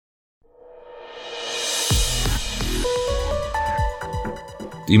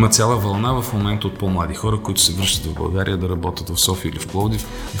Има цяла вълна в момента от по-млади хора, които се връщат в България да работят в София или в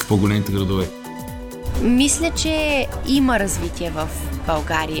Пловдив и в по-големите градове. Мисля, че има развитие в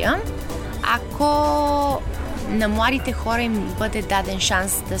България. Ако на младите хора им бъде даден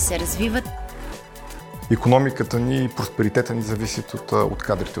шанс да се развиват. Икономиката ни и просперитета ни зависят от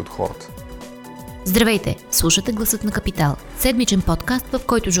кадрите, от хората. Здравейте! Слушате Гласът на Капитал. Седмичен подкаст, в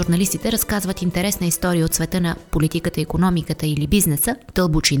който журналистите разказват интересна история от света на политиката, икономиката или бизнеса,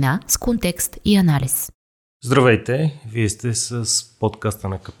 дълбочина, с контекст и анализ. Здравейте! Вие сте с подкаста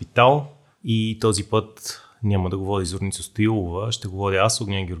на Капитал и този път няма да го води Зорница Стоилова, ще го водя аз,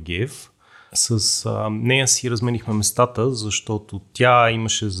 Огнян Георгиев. С нея си разменихме местата, защото тя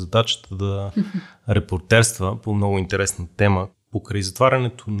имаше задачата да репортерства по много интересна тема. Покрай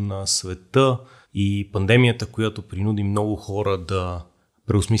затварянето на света и пандемията, която принуди много хора да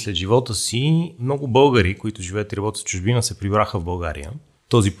преосмислят живота си, много българи, които живеят и работят в чужбина, се прибраха в България.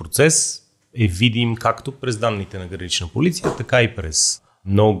 Този процес е видим както през данните на гранична полиция, така и през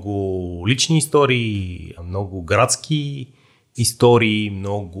много лични истории, много градски истории,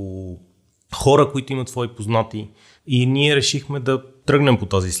 много хора, които имат свои познати. И ние решихме да тръгнем по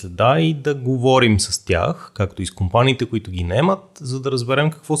тази следа и да говорим с тях, както и с компаниите, които ги наемат, за да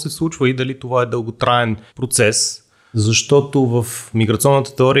разберем какво се случва и дали това е дълготраен процес. Защото в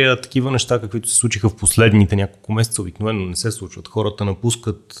миграционната теория такива неща, каквито се случиха в последните няколко месеца, обикновено не се случват. Хората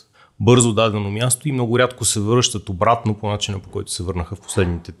напускат бързо дадено място и много рядко се връщат обратно по начина, по който се върнаха в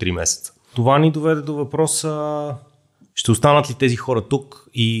последните 3 месеца. Това ни доведе до въпроса: ще останат ли тези хора тук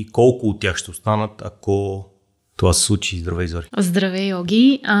и колко от тях ще останат, ако това се случи? Здравей, Зори. Здравей,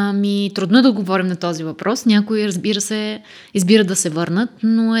 Оги. Трудно е да говорим на този въпрос. Някои, разбира се, избират да се върнат,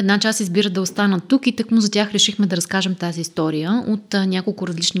 но една част избират да останат тук и тъкмо за тях решихме да разкажем тази история от няколко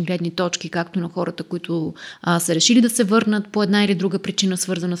различни гледни точки, както на хората, които са решили да се върнат по една или друга причина,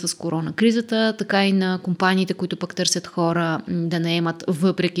 свързана с коронакризата, така и на компаниите, които пък търсят хора да наемат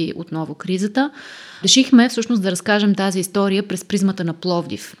въпреки отново кризата. Решихме всъщност да разкажем тази история през призмата на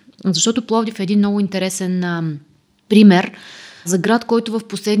Пловдив, защото Пловдив е един много интересен пример за град, който в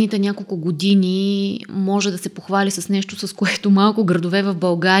последните няколко години може да се похвали с нещо, с което малко градове в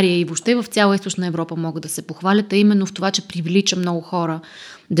България и въобще в цяла Източна Европа могат да се похвалят, а именно в това, че привлича много хора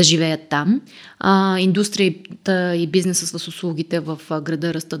да живеят там. Индустрията и бизнесът с услугите в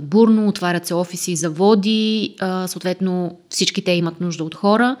града растат бурно, отварят се офиси и заводи, съответно всички те имат нужда от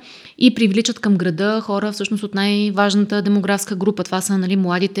хора и привличат към града хора всъщност от най-важната демографска група. Това са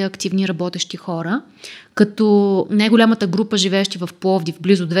младите, активни, работещи хора, като най-голямата група живеещи в Пловдив,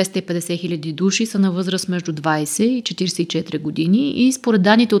 близо 250 хиляди души, са на възраст между 20 и 44 години и според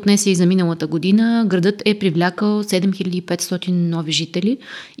данните от НСИ за миналата година градът е привлякал 7500 нови жители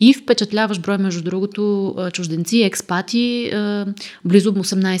и впечатляващ брой, между другото, чужденци, експати, близо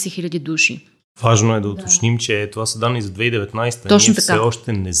 18 хиляди души. Важно е да уточним, че това са данни за 2019. Точно Ние така. все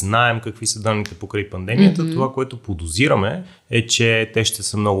още не знаем какви са данните покрай пандемията. Това, което подозираме, е, че те ще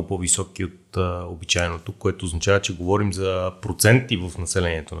са много по-високи от обичайното, което означава, че говорим за проценти в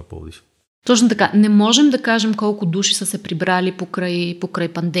населението на Пловдив. Точно така. Не можем да кажем колко души са се прибрали покрай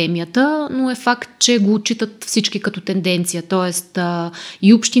пандемията, но е факт, че го отчитат всички като тенденция. Тоест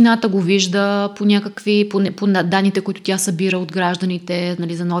и общината го вижда по данните, които тя събира от гражданите,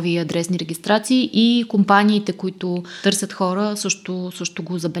 за нови адресни регистрации, и компаниите, които търсят хора, също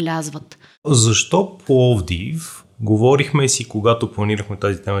го забелязват. Защо Пловдив? Говорихме си, когато планирахме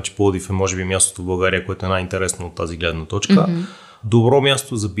тази тема, че Пловдив е може би мястото в България, което е най-интересно от тази гледна точка. Добро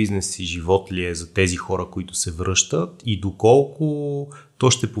място за бизнес и живот ли е за тези хора, които се връщат, и доколко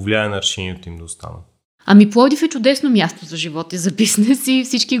то ще повлияе на решението им да останат? Пловдив е чудесно място за живот и за бизнес и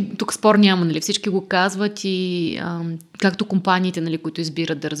всички, тук спор няма, всички го казват, и както компаниите, които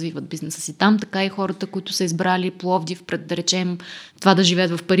избират да развиват бизнеса си там, така и хората, които са избрали Пловдив пред, да речем, това да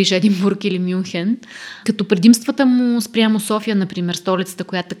живеят в Париж, Единбург или Мюнхен. Като предимствата му спрямо София, например, столицата,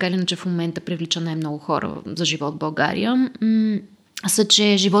 която така или иначе в момента привлича най-много хора за живот в България, са,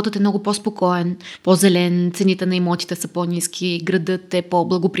 че животът е много по-спокоен, по-зелен, цените на имотите са по-ниски, градът е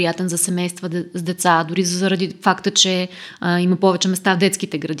по-благоприятен за семейства с деца, дори заради факта, че има повече места в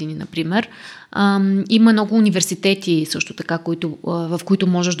детските градини, например. Има много университети също така, в които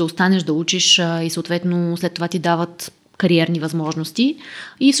можеш да останеш да учиш и съответно след това ти дават кариерни възможности.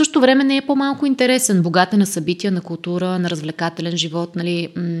 И в същото време не е по-малко интересен, богат е на събития, на култура, на развлекателен живот.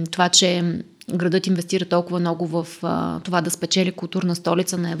 Това, че градът инвестира толкова много в това да спечели културна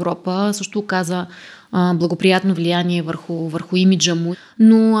столица на Европа, също оказа благоприятно влияние върху имиджа му.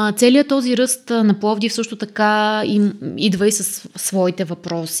 Но целият този ръст на Пловдив също така идва и с своите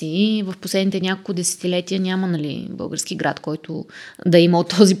въпроси. В последните няколко десетилетия няма български град, който да е имал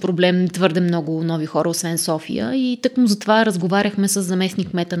този проблем, твърде много нови хора, освен София. И тъкмо затова разговаряхме с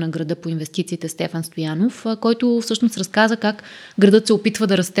заместник-кмета на града по инвестициите Стефан Стоянов, който всъщност разказа как градът се опитва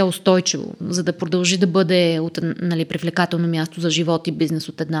да расте устойчиво, за да продължи да бъде привлекателно място за живот и бизнес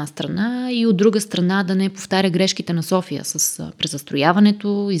от една страна и от друга страна да не повтаря грешките на София с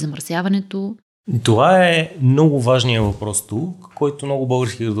презастрояването и замърсяването. Това е много важният въпрос тук, който много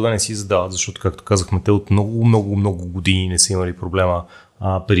български градове не си задават, защото, както казахме, те от много години не са имали проблема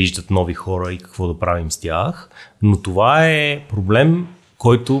прииждат нови хора и какво да правим с тях. Но това е проблем,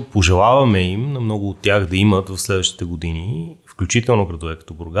 който пожелаваме им на много от тях да имат в следващите години, включително градове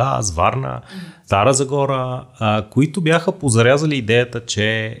като Бургас, Върна, Стара Загора, които бяха позарязали идеята,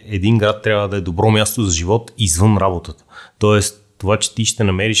 че един град трябва да е добро място за живот извън работата. Тоест, това, че ти ще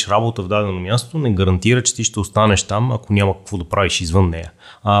намериш работа в дадено място, не гарантира, че ти ще останеш там, ако няма какво да правиш извън нея.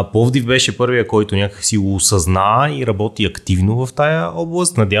 Пловдив беше първия, който някак си го осъзна и работи активно в тая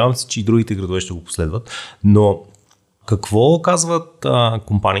област. Надявам се, че и другите градове ще го последват. Но какво казват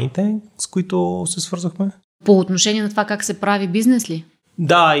компаниите, с които се свързахме? По отношение на това как се прави бизнес ли?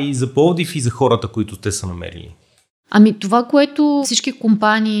 Да, и за Пловдив, и за хората, които те са намерили. Това, което всички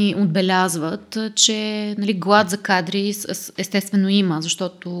компании отбелязват, че глад за кадри естествено има,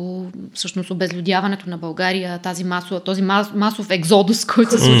 защото всъщност обезлюдяването на България, този масов екзодус,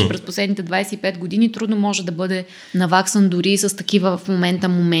 който се случи през последните 25 години, трудно може да бъде наваксан дори с такива в момента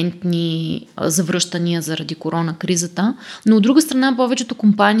моментни завръщания заради корона кризата. Но от друга страна, повечето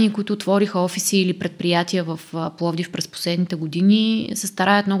компании, които отвориха офиси или предприятия в Пловдив през последните години, се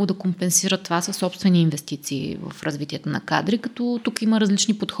стараят много да компенсират това със собствени инвестиции в развитието на кадри, като тук има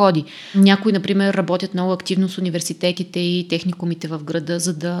различни подходи. Някои, например, работят много активно с университетите и техникумите в града,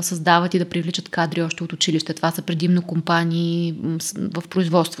 за да създават и да привличат кадри още от училище. Това са предимно компании в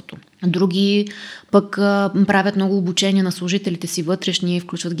производството. Други пък правят много обучения на служителите си вътрешни,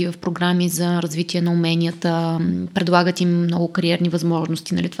 включват ги в програми за развитие на уменията, предлагат им много кариерни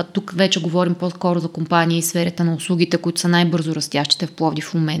възможности. Това тук вече говорим по-скоро за компании и сферата на услугите, които са най-бързо растящите в Пловдив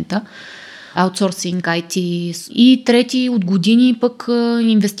в момента. Аутсорсинг, IT и трети от години пък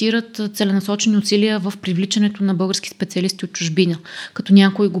инвестират целенасочени усилия в привличането на български специалисти от чужбина. Като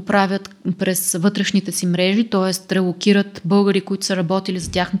някои го правят през вътрешните си мрежи, т.е. релокират българи, които са работили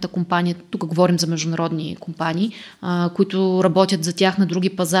за тяхната компания, тук говорим за международни компании, които работят за тях на други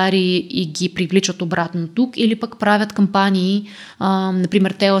пазари и ги привличат обратно тук, или пък правят кампании,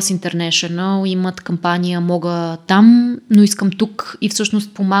 например Телас International имат кампания "Мога там, но искам тук" и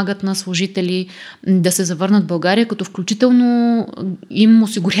всъщност помагат на служители да се завърнат в България, като включително им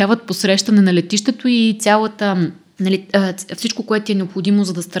осигуряват посрещане на летището и цялата, всичко, което ти е необходимо,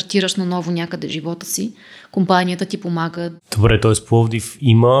 за да стартираш наново някъде живота си. Компанията ти помага. Добре, т.е. Пловдив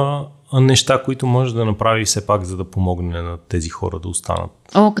има неща, които може да направи все пак, за да помогне на тези хора да останат.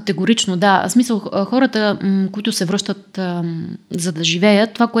 Категорично, да. В смисъл, хората, които се връщат за да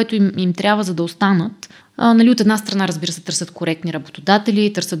живеят, това, което им трябва за да останат, от една страна, разбира се, търсят коректни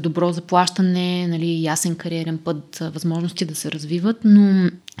работодатели, търсят добро заплащане, ясен кариерен път, възможности да се развиват, но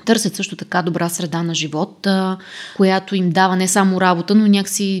търсят също така добра среда на живот, която им дава не само работа, но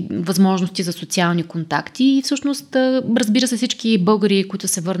някакси възможности за социални контакти. И всъщност, разбира се, всички българи, които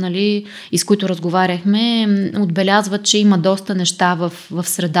се върнали и с които разговаряхме, отбелязват, че има доста неща в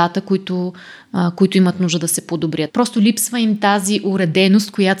средата, които имат нужда да се подобрят. Просто липсва им тази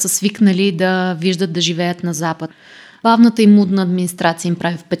уреденост, която са свикнали да виждат да живеят на Запад. Бавната и мудна администрация им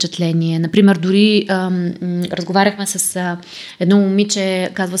прави впечатление. Например, дори разговаряхме с едно момиче,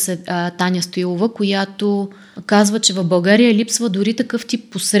 казва се Таня Стоилова, която казва, че в България липсва дори такъв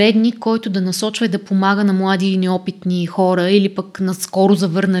тип посредник, който да насочва и да помага на млади и неопитни хора или пък наскоро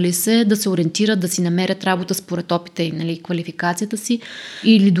завърнали се да се ориентират, да си намерят работа според опита и квалификацията си,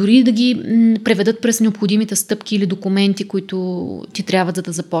 или дори да ги преведат през необходимите стъпки или документи, които ти трябва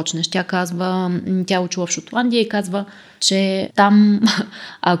да започнеш. Тя учила в Шотландия и казва, че там,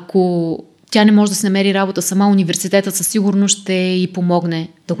 ако тя не може да се намери работа сама, университетът със сигурност ще й помогне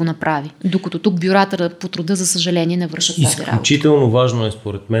да го направи. Докато тук бюрата по труда, за съжаление, не вършат тази работа. Изключително важно е,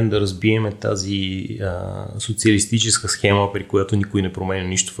 според мен, да разбиеме тази социалистическа схема, при която никой не променя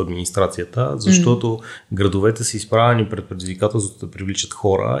нищо в администрацията, защото градовете са изправени пред предизвикателството да привличат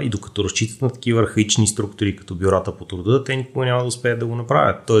хора и докато разчитат на такива архаични структури, като бюрата по труда, те никога няма да успеят да го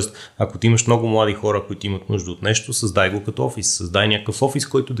направят. Тоест, ако ти имаш много млади хора, които имат нужда от нещо, създай го като офис. Създай някакъв офис,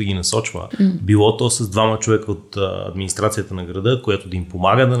 който да ги насочва. Било то с 2 човека от администрацията на града, което да им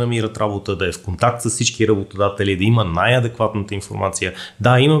помага да намират работа, да е в контакт с всички работодатели, да има най-адекватната информация.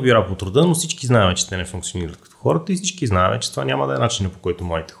 Да, има бюра по труда, но всички знаем, че те не функционират като хората и всички знаем, че това няма да е начинът, по който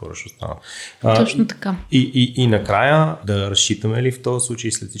младите хора ще останат. Точно така. И накрая да разчитаме ли в този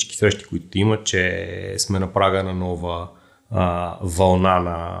случай след всички срещи, които има, че сме на прага на нова вълна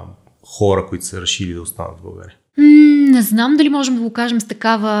на хора, които са решили да останат в България? Не знам дали можем да го кажем с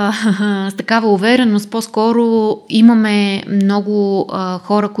такава увереност. По-скоро имаме много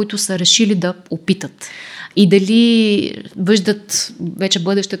хора, които са решили да опитат. И дали виждат вече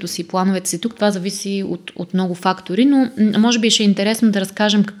бъдещето си, плановете си тук, това зависи от много фактори, но може би ще е интересно да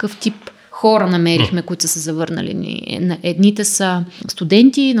разкажем какъв тип хора намерихме, които са се завърнали. Едните са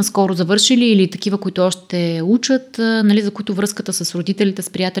студенти, наскоро завършили или такива, които още учат, нали, за които връзката с родителите, с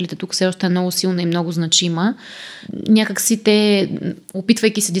приятелите тук все още е много силна и много значима. Някак си те,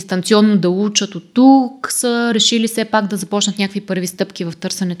 опитвайки се дистанционно да учат от тук, са решили все пак да започнат някакви първи стъпки в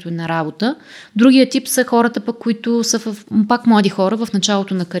търсенето на работа. Другия тип са хората, пък, които са пак млади хора в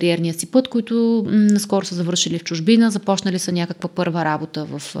началото на кариерния си път, които наскоро са завършили в чужбина, започнали са някаква първа работа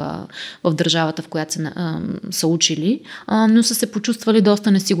в държавата, в която са учили, но са се почувствали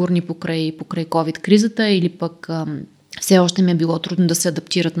доста несигурни покрай COVID-кризата или пък все още ми е било трудно да се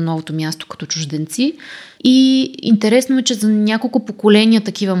адаптират на новото място като чужденци. И интересно е, че за няколко поколения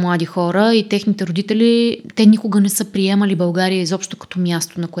такива млади хора и техните родители, те никога не са приемали България изобщо като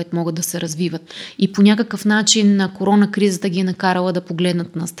място, на което могат да се развиват. И по някакъв начин на коронакризата ги е накарала да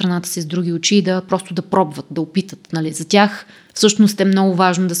погледнат на страната си с други очи и да просто да пробват, да опитат. Нали? За тях всъщност е много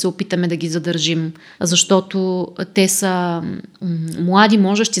важно да се опитаме да ги задържим, защото те са млади,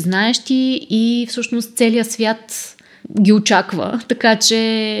 можещи, знаещи и всъщност целият свят ги очаква, така че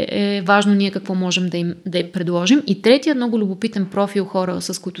е важно ние какво можем да им предложим. И третия много любопитен профил хора,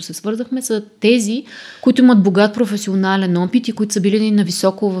 с които се свързахме, са тези, които имат богат професионален опит и които са били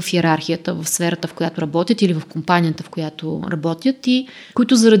нависоко в иерархията, в сферата, в която работят или в компанията, в която работят и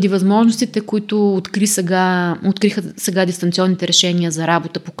които заради възможностите, които откриха сега дистанционните решения за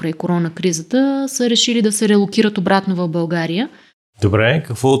работа покрай коронакризата, са решили да се релокират обратно в България. Добре,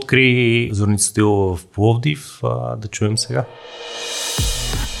 какво откри Зорница Стоилова в Пловдив? Да чуем сега.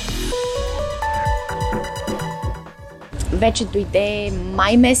 Вече дойде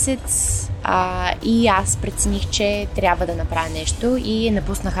май месец и аз прецених, че трябва да направя нещо и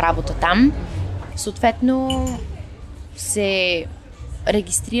напуснах работа там. Съответно се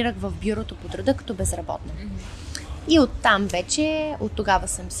регистрирах в бюрото по труда като безработна. И оттам вече, от тогава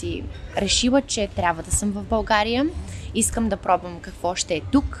съм си решила, че трябва да съм в България. Искам да пробвам какво ще е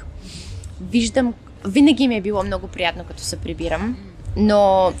тук. Винаги ми е било много приятно, като се прибирам,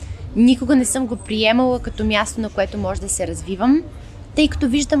 но никога не съм го приемала като място, на което може да се развивам, тъй като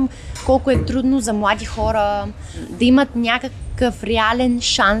виждам колко е трудно за млади хора да имат някакъв реален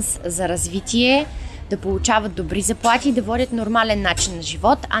шанс за развитие, да получават добри заплати и да водят нормален начин на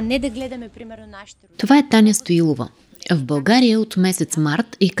живот, а не да гледаме, примерно, нашите родители. Това е Таня Стоилова. В България от месец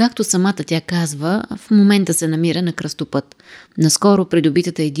март и както самата тя казва, в момента се намира на кръстопът. Наскоро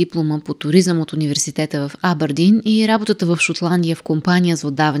придобитата и диплома по туризъм от университета в Абърдин и работата в Шотландия в компания за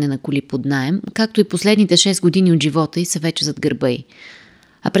отдаване на коли под наем, както и последните 6 години от живота й са вече зад гърба й.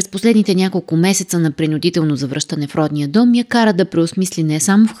 А през последните няколко месеца на принудително завръщане в родния дом я кара да преосмисли не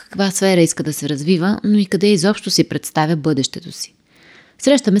само в каква сфера иска да се развива, но и къде изобщо си представя бъдещето си.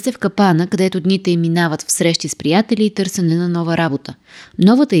 Срещаме се в Капана, където дните й минават в срещи с приятели и търсене на нова работа.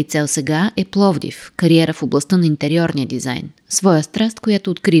 Новата й цел сега е Пловдив, кариера в областта на интериорния дизайн, своя страст,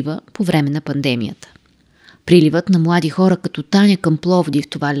 която открива по време на пандемията. Приливът на млади хора като Таня към Пловдив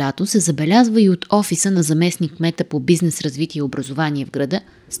това лято се забелязва и от офиса на заместник-кмета по бизнес, развитие и образование в града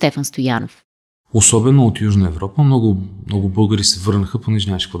Стефан Стоянов. Особено от Южна Европа, много българи се върнаха, понеже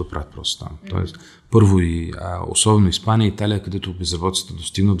нямаше какво да правят просто там. Тоест, първо и особено Испания и Италия, където безработицата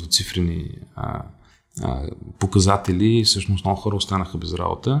достигна до цифрени показатели, всъщност много хора останаха без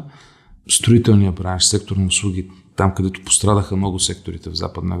работа. Строителния бранш, сектор на услуги, там където пострадаха много секторите в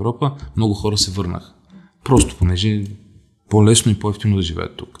Западна Европа, много хора се върнаха. Просто понеже по-лесно и по-ефтино да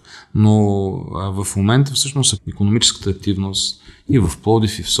живеят тук. Но в момента всъщност икономическата активност и в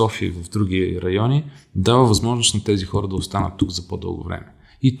Пловдив, и в София, и в други райони дава възможност на тези хора да останат тук за по-дълго време.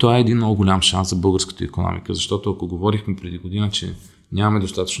 И това е един много голям шанс за българската икономика, защото ако говорихме преди година, че нямаме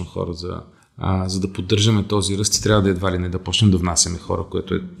достатъчно хора за да поддържаме този ръст и трябва да едва ли не да почнем да внасяме хора,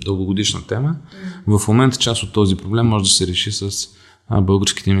 което е дългогодишна тема, в момента част от този проблем може да се реши с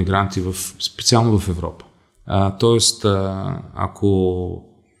българските имигранти специално в Европа. Тоест, ако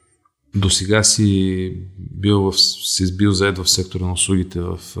До сега си бил заед в сектора на услугите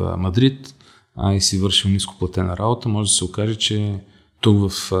в Мадрид и си вършил нископлатена работа, може да се окаже, че тук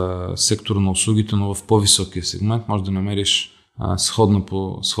в сектора на услугите, но в по-високия сегмент може да намериш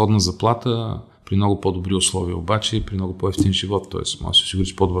сходна заплата при много по-добри условия, обаче и при много по-евтин живот, т.е. може да се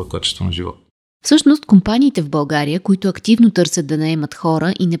осигуриш по-добро качество на живот. Всъщност, компаниите в България, които активно търсят да наемат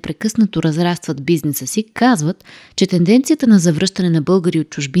хора и непрекъснато разрастват бизнеса си, казват, че тенденцията на завръщане на българи от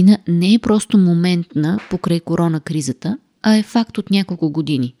чужбина не е просто моментна покрай коронакризата, а е факт от няколко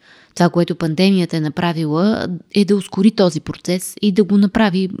години. Това, което пандемията е направила, е да ускори този процес и да го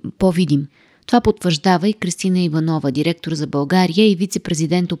направи по-видим. Това потвърждава и Кристина Иванова, директор за България и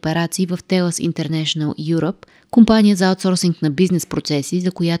вице-президент операции в TELUS International Europe, компания за аутсорсинг на бизнес процеси,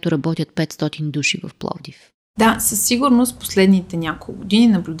 за която работят 500 души в Пловдив. Да, със сигурност последните няколко години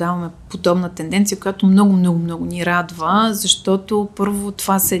наблюдаваме подобна тенденция, която много ни радва, защото първо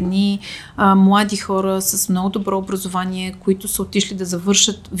това са едни млади хора с много добро образование, които са отишли да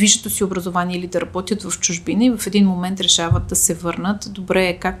завършат висшето си образование или да работят в чужбина и в един момент решават да се върнат. Добре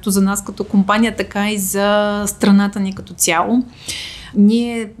е както за нас като компания, така и за страната ни като цяло.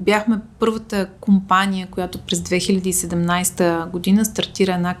 Ние бяхме първата компания, която през 2017 година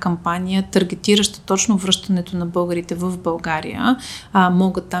стартира една кампания, таргетираща точно връщането на българите в България.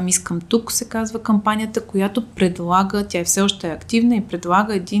 Мога там, искам тук, се казва кампанията, която предлага, тя все още е активна и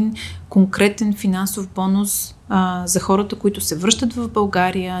предлага един конкретен финансов бонус за хората, които се връщат в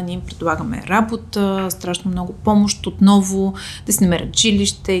България. Ние им предлагаме работа, страшно много помощ отново, да си намерят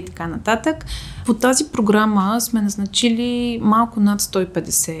жилище и така нататък. По тази програма сме назначили малко над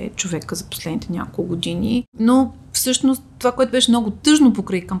 150 човека за последните няколко години, но всъщност това, което беше много тъжно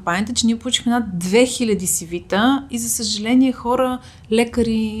покрай кампанията, че ние получихме над 2000 CV-та и за съжаление хора,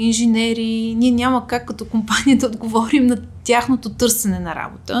 лекари, инженери, ние няма как като компания да отговорим на тяхното търсене на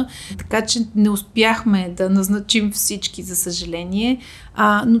работа. Така че не успяхме да назначим всички, за съжаление.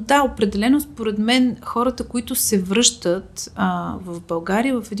 Но да, определено според мен хората, които се връщат в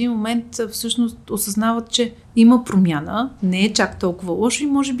България, в един момент всъщност осъзнават, че има промяна, не е чак толкова лошо и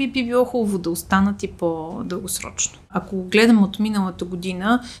може би било хубаво да останат и по-дългосрочно. Ако гледам от миналата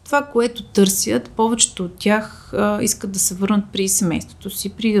година, това, което търсят, повечето от тях искат да се върнат при семейството си,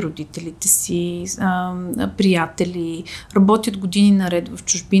 при родителите си, приятели, работят години наред в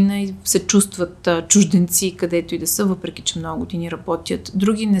чужбина и се чувстват чужденци, където и да са, въпреки че много години работят.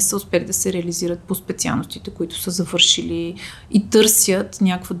 Други не са успели да се реализират по специалностите, които са завършили и търсят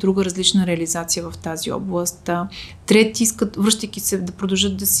някаква друга различна реализация в тази област. Трети искат, връщайки се, да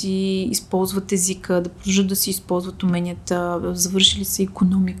продължат да си използват езика, да продължат да си използват уменията, завършили са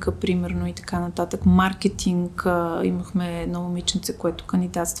икономика, примерно, и така нататък, маркетинг, имахме едно момиченце, което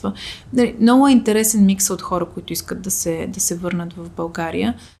кандидатства. Много е интересен микс от хора, които искат да се върнат в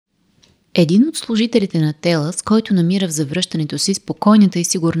България. Един от служителите на TELUS, който намира в завръщането си спокойната и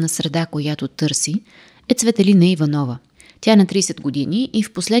сигурна среда, която търси, е Цветелина Иванова. Тя е на 30 години и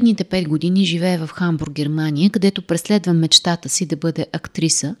в последните 5 години живее в Хамбург, Германия, където преследва мечтата си да бъде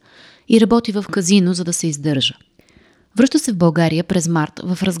актриса и работи в казино, за да се издържа. Връща се в България през март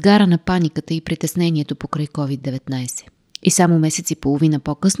в разгара на паниката и притеснението покрай COVID-19. И само месец и половина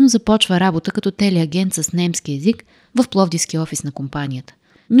по-късно започва работа като телеагент с немски език в пловдивски офис на компанията.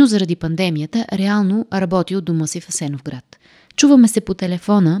 Но заради пандемията реално работи от дома си в Асеновград. Чуваме се по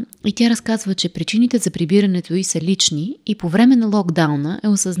телефона и тя разказва, че причините за прибирането й са лични и по време на локдауна е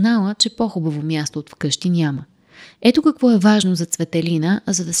осъзнала, че по-хубаво място от вкъщи няма. Ето какво е важно за Цветелина,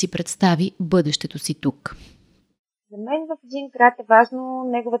 за да си представи бъдещето си тук. За мен в един град е важно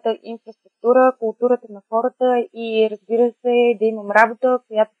неговата инфраструктура, културата на хората и, разбира се, да имам работа,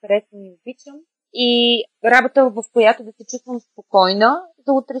 която харесвам и обичам. И работа, в която да се чувствам спокойна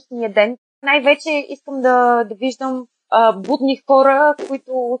за утрешния ден. Най-вече искам да виждам будни хора,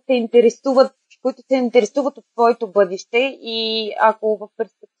 които се интересуват от своето бъдеще, и ако в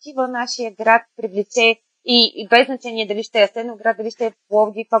перспектива нашия град привлече и без значение дали ще е Асеновград, дали ще е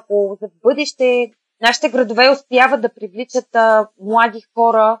Пловдив, ако за бъдеще нашите градове успяват да привличат млади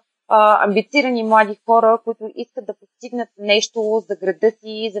хора, амбицирани млади хора, които искат да постигнат нещо за града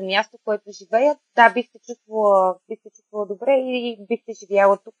си, за място, което живеят, да, бих се чувствала добре и бих се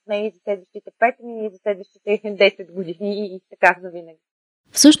живяла тук не за следващите 5 и за следващите 10 години и така завинаги.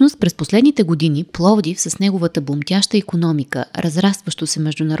 Всъщност, през последните години Пловдив с неговата бумтяща икономика, разрастващо се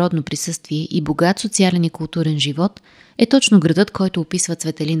международно присъствие и богат социален и културен живот е точно градът, който описва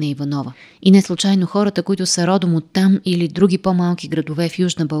Цветелина Иванова. И не случайно хората, които са родом от там или други по-малки градове в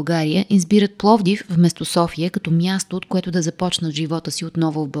Южна България, избират Пловдив вместо София като място, от което да започнат живота си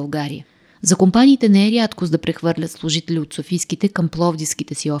отново в България. За компаниите не е рядкост да прехвърлят служители от софийските към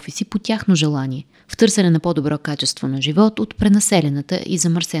пловдивските си офиси по тяхно желание, в търсене на по-добро качество на живот от пренаселената и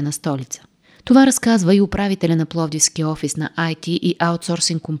замърсена столица. Това разказва и управителя на пловдивския офис на IT и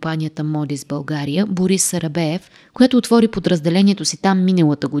аутсорсинг компанията Модис България Борис Сарабеев, която отвори подразделението си там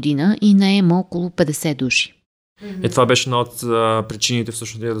миналата година и наема около 50 души. Това беше една от причините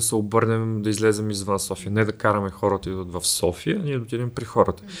всъщност да се обърнем, да излезем извън София. Не да караме хората да идват в София, ние да отидем при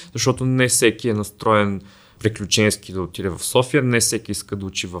хората. Защото не всеки е настроен приключенски да отиде в София, не всеки иска да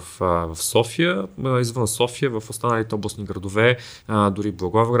учи в София. Извън София, в останалите областни градове, дори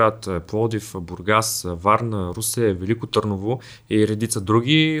Благоевград, Пловдив, Бургас, Върна, Русе, Велико Търново и редица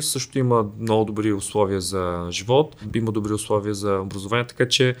други, също има много добри условия за живот, има добри условия за образование, така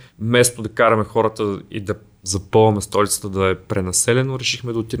че вместо да караме хората и да запълваме столицата да е пренаселено,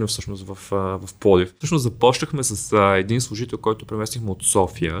 решихме да отидем всъщност в Пловдив. Всъщност започнахме с един служител, който преместихме от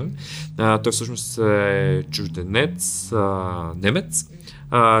София. Той всъщност е чужденец, немец.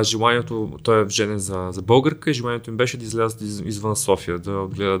 Желанието, той е женен за българка и желанието им беше да излязат извън София, да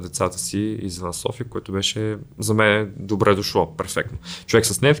отгледа децата си извън София, което беше за мен добре дошло, перфектно. Човек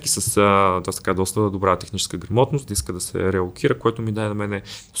с нефки, с доста добра техническа грамотност, да иска да се релокира, което ми даде на мене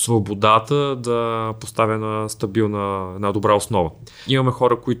свободата да поставя на стабилна, една добра основа. Имаме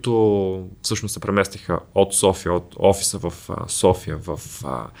хора, които всъщност се преместиха от София, от офиса в София,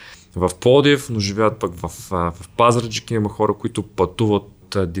 в Пловдив, но живеят пък в Пазарджик. Има хора, които пътуват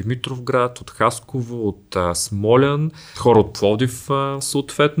от Димитровград, от Хасково, от Смолян, хора от Пловдив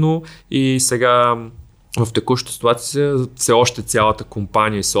съответно и сега в текущата ситуация все още цялата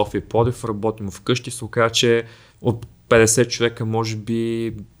компания София и Пловдив работим вкъщи. Се оказа, че от 50 човека може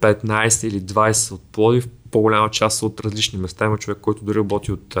би 15 или 20 от Пловдив, по-голяма част от различни места. Има човек, който дори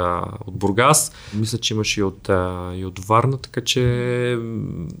работи от Бургас. Мисля, че имаше и от Върна, така че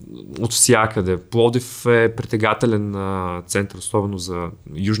от всякъде. Пловдив е притегателен център, особено за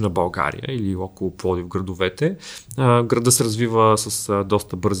Южна България или около Пловдив градовете. Града се развива с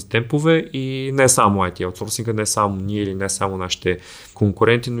доста бързи темпове и не само IT аутсорсинга, не само ние или не само нашите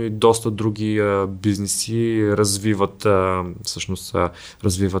конкуренти, но и доста други бизнеси развиват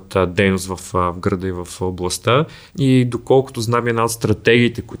дейност в града и в областта. И доколкото знам, една от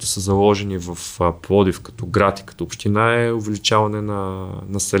стратегиите, които са заложени в Пловдив като град и като община е увеличаване на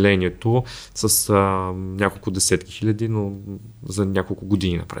населението с няколко десетки хиляди, но за няколко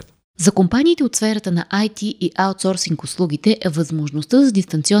години напред. За компаниите от сферата на IT и аутсорсинг услугите, възможността за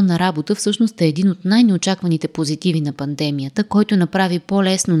дистанционна работа всъщност е един от най-неочакваните позитиви на пандемията, който направи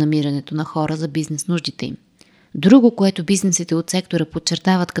по-лесно намирането на хора за бизнес нуждите им. Друго, което бизнесите от сектора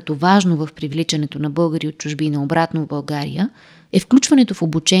подчертават като важно в привличането на българи от чужбина обратно в България, е включването в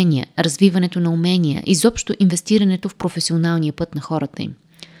обучение, развиването на умения, изобщо инвестирането в професионалния път на хората им.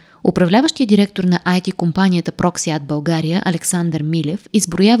 Управляващият директор на IT компанията Proxy България Александър Милев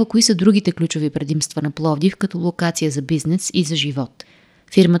изброява кои са другите ключови предимства на Пловдив като локация за бизнес и за живот.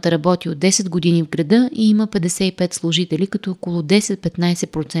 Фирмата работи от 10 години в града и има 55 служители, като около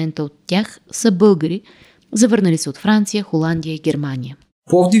 10-15% от тях са българи, завърнали се от Франция, Холандия и Германия.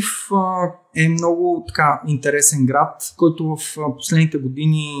 Пловдив е много интересен град, който в последните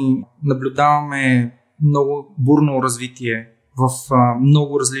години наблюдаваме много бурно развитие в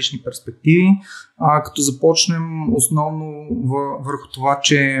много различни перспективи, като започнем основно върху това,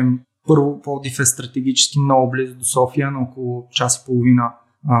 че първо Пловдив е стратегически много близо до София, на около час и половина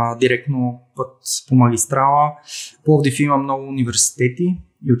директно път по магистрала. Пловдив има много университети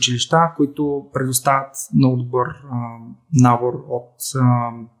и училища, които предоставят много добър набор от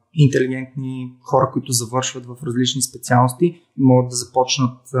интелигентни хора, които завършват в различни специалности и могат да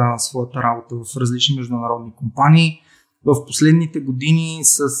започнат своята работа в различни международни компании. В последните години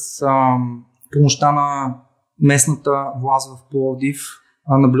с помощта на местната власт в Пловдив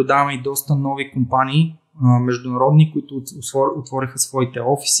наблюдаваме и доста нови компании, международни, които отвориха своите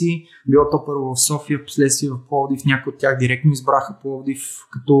офиси. Било то първо в София, последствие в Пловдив. Някои от тях директно избраха Пловдив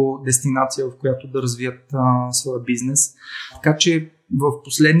като дестинация, в която да развият своя бизнес. Така че в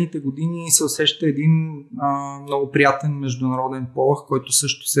последните години се усеща един много приятен международен полъх, който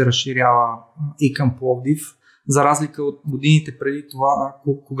също се разширява и към Пловдив. За разлика от годините преди това,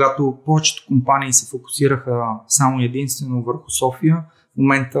 когато повечето компании се фокусираха само единствено върху София, в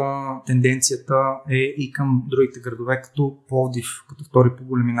момента тенденцията е и към другите градове, като Пловдив, като втори по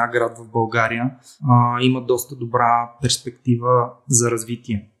големина град в България, има доста добра перспектива за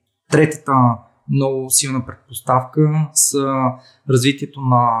развитие. Третата много силна предпоставка са развитието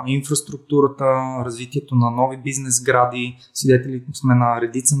на инфраструктурата, развитието на нови бизнес гради. Свидетели сме на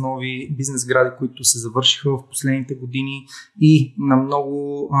редица нови бизнес гради, които се завършиха в последните години и на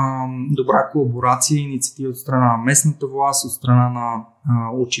много добра колаборация и инициатива от страна на местната власт, от страна на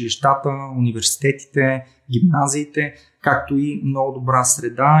училищата, университетите, гимназиите, както и много добра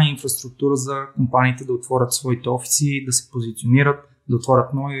среда и инфраструктура за компаниите да отворят своите офиси, да се позиционират, да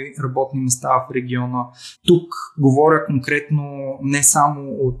отворят нови работни места в региона. Тук говоря конкретно не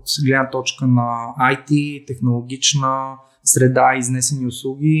само от гледна точка на IT, технологична среда и изнесени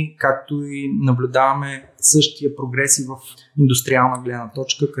услуги, както и наблюдаваме същия прогрес и в индустриална гледна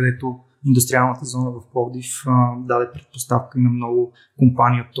точка, където индустриалната зона в Пловдив даде предпоставка и на много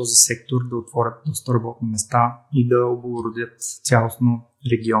компании от този сектор да отворят доста работни места и да облагородят цялостно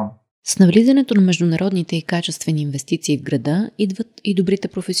регион. С навлизането на международните и качествени инвестиции в града идват и добрите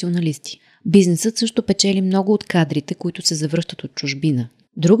професионалисти. Бизнесът също печели много от кадрите, които се завръщат от чужбина.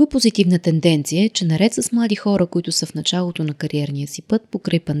 Друга позитивна тенденция е, че наред с млади хора, които са в началото на кариерния си път,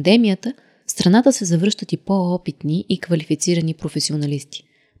 покрай пандемията, в страната се завръщат и по-опитни и квалифицирани професионалисти.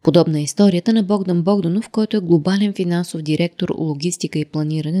 Подобна е историята на Богдан Богданов, който е глобален финансов директор логистика и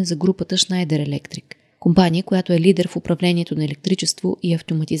планиране за групата Schneider Electric, компания, която е лидер в управлението на електричество и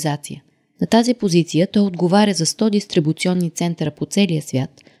автоматизация. На тази позиция той отговаря за 100 дистрибуционни центъра по целия свят,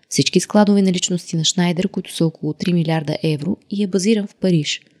 всички складови наличности на Schneider, които са около 3 милиарда евро и е базиран в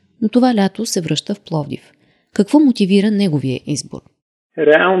Париж, но това лято се връща в Пловдив. Какво мотивира неговия избор?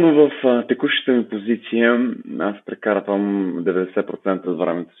 Реално в текущата ми позиция аз прекарвам 90% от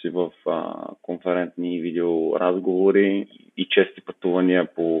времето си в конферентни видеоразговори и чести пътувания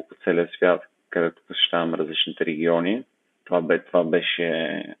по целия свят, където посещавам различните региони. Това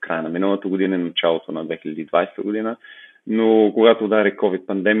беше края на миналата година, началото на 2020 година. Но когато удари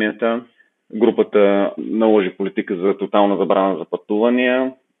COVID-пандемията, групата наложи политика за тотална забрана за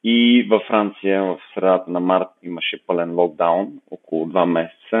пътувания и във Франция в средата на март имаше пълен локдаун, около 2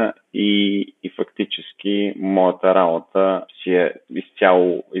 месеца и фактически моята работа си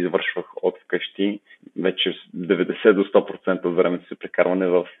изцяло извършвах от вкъщи. Вече 90 до 100% от времето си прекарване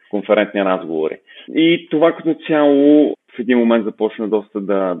в конферентни разговори. И това като цяло в един момент започна доста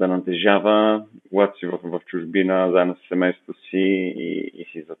да натежава, когато си в чужбина, заедно с семейството си и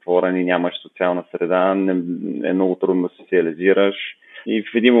си затворен и нямаш социална среда, е много трудно да се социализираш. И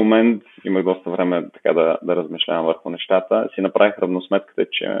в един момент имах доста време така да размишлявам върху нещата. Си направих равносметката,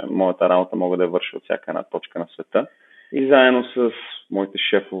 че моята работа мога да я върша от всяка една точка на света. И заедно с моите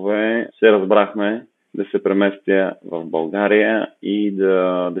шефове се разбрахме да се преместя в България и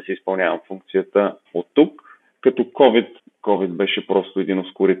да се изпълнявам функцията от тук. Като COVID беше просто един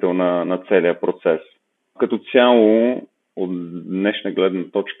ускорител на целия процес. Като цяло, от днешна гледна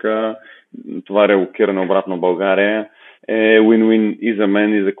точка, това релокиране обратно в България е win-win и за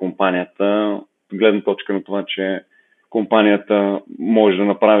мен, и за компанията. Гледна точка на това, че компанията може да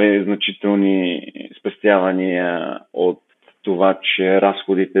направи значителни спестявания от това, че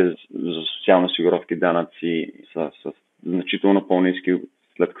разходите за социални осигуровки, данъци са значително по-ниски,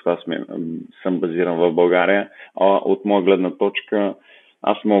 след като аз съм базиран в България. От моя гледна точка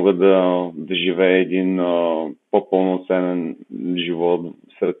аз мога да живея един по-пълноценен живот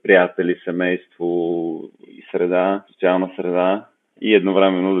сред приятели, семейство и среда, социална среда и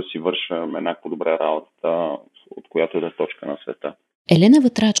едновременно да си върша една по-добра работа, от която е да точка на света. Елена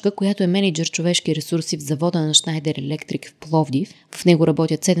Вътрачка, която е мениджър човешки ресурси в завода на Schneider Electric в Пловдив, в него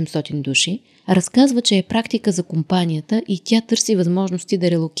работят 700 души, разказва, че е практика за компанията и тя търси възможности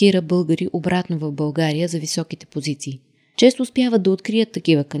да релокира българи обратно в България за високите позиции. Често успяват да открият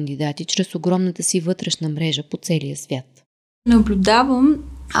такива кандидати чрез огромната си вътрешна мрежа по целия свят. Наблюдавам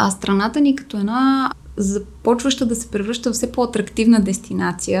страната ни като една започваща да се превръща все по-атрактивна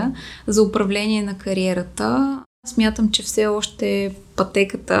дестинация за управление на кариерата. Смятам, че все още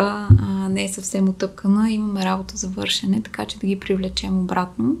пътеката не е съвсем утъпкана, имаме работа за вършене, така че да ги привлечем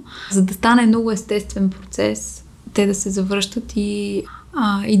обратно, за да стане много естествен процес, те да се завръщат и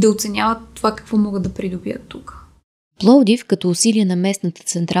да оценяват това какво могат да придобият тук. Пловдив, като усилие на местната,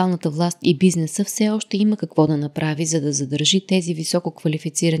 централната власт и бизнеса, все още има какво да направи, за да задържи тези високо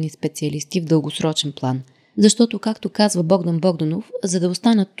квалифицирани специалисти в дългосрочен план. Защото, както казва Богдан Богданов, за да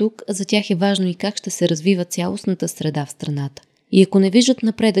останат тук, за тях е важно и как ще се развива цялостната среда в страната. И ако не виждат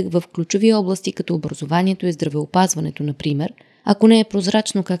напредък в ключови области, като образованието и здравеопазването, например, ако не е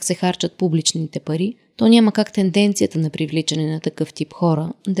прозрачно как се харчат публичните пари, то няма как тенденцията на привличане на такъв тип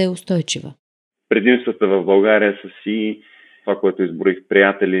хора да е устойчива. Предимствата в България са си това, което изборих: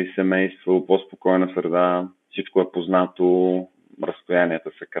 приятели, семейство, по-спокойна среда, всичко е познато, разстоянията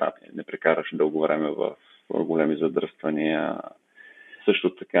са кратки. Не прекараш дълго време в големи задръствания.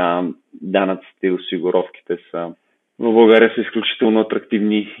 Също така данъците и осигуровките в България са изключително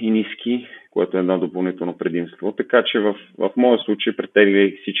атрактивни и ниски, което е едно допълнително предимство. Така че в моя случай,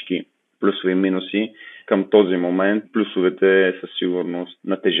 претегляйки всички плюсове и минуси, към този момент плюсовете със сигурност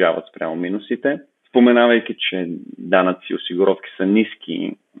натежават спрямо минусите. Споменавайки, че данъци и осигуровки са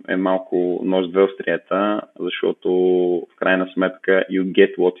ниски, е малко нож две острията, защото в крайна сметка you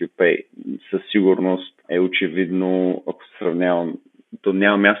get what you pay. Със сигурност е очевидно, ако се сравнявам, то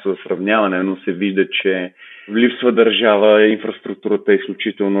няма място за сравняване, но се вижда, че липсва държава, инфраструктурата е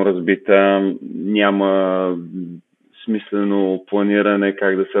изключително разбита, няма смислено планиране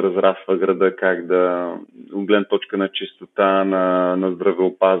как да се разраства града, как да от гледна точка на чистота, на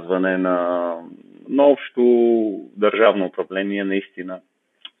здравеопазване, на общо държавно управление. Наистина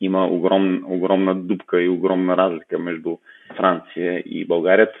има огромна дупка и огромна разлика между Франция и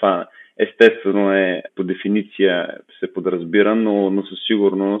България. Това естествено е по дефиниция се подразбира, но със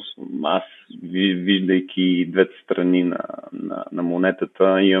сигурност аз, виждайки двете страни на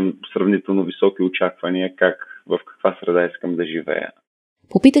монетата, имам сравнително високи очаквания в каква среда искам да живея.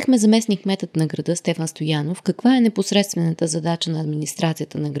 Попитахме заместник-кметът на града Стефан Стоянов каква е непосредствената задача на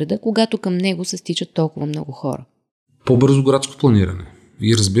администрацията на града, когато към него се стичат толкова много хора. По-бързо градско планиране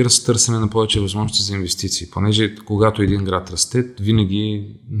и разбира се търсене на повече възможности за инвестиции, понеже когато един град расте, винаги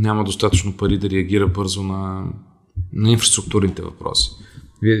няма достатъчно пари да реагира бързо на инфраструктурните въпроси.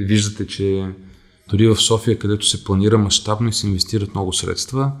 Вие виждате, че дори в София, където се планира мащабно и се инвестират много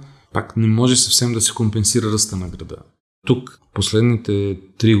средства, пак не може съвсем да се компенсира ръста на града. Тук последните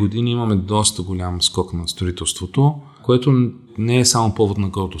 3 години имаме доста голям скок на строителството, което не е само повод на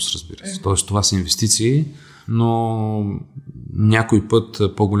гордост, разбира се. Тоест това са инвестиции, но някой път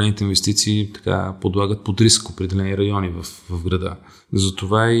по-големите инвестиции подлагат под риск определени райони в града.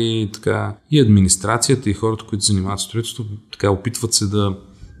 Затова и администрацията и хората, които занимават строителство, опитват се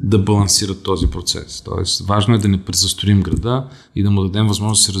да балансират този процес. Тоест, важно е да не презастроим града и да му дадем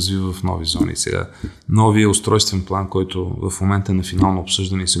възможност да се развива в нови зони. Сега, новия устройствен план, който в момента е на финално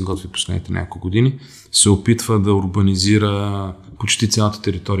обсъждане и се готви последните няколко години, се опитва да урбанизира почти цялата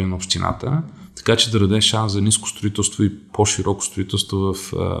територия на общината, така че да даде шанс за ниско строителство и по-широко строителство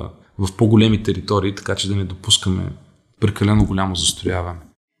в по-големи територии, така че да не допускаме прекалено голямо застрояване.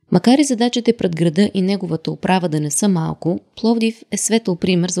 Макар и задачите пред града и неговата управа да не са малко, Пловдив е светъл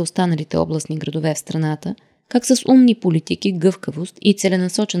пример за останалите областни градове в страната, как с умни политики, гъвкавост и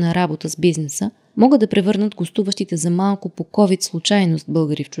целенасочена работа с бизнеса могат да превърнат гостуващите за малко по COVID случайност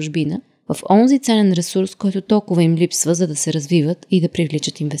българи в чужбина в онзи ценен ресурс, който толкова им липсва, за да се развиват и да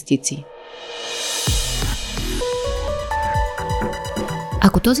привличат инвестиции.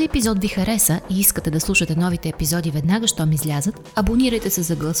 Ако този епизод ви хареса и искате да слушате новите епизоди веднага, щом излязат, абонирайте се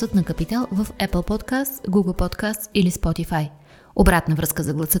за Гласът на Капитал в Apple Podcast, Google Podcast или Spotify. Обратна връзка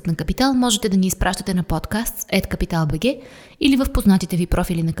за Гласът на Капитал можете да ни изпращате на podcast@capital.bg или в познатите ви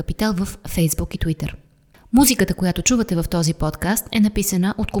профили на Капитал в Facebook и Twitter. Музиката, която чувате в този подкаст, е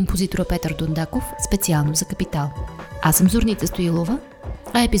написана от композитора Петър Дондаков специално за Капитал. Аз съм Зорница Стоилова,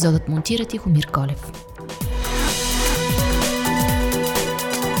 а епизодът монтира Тихомир Колев.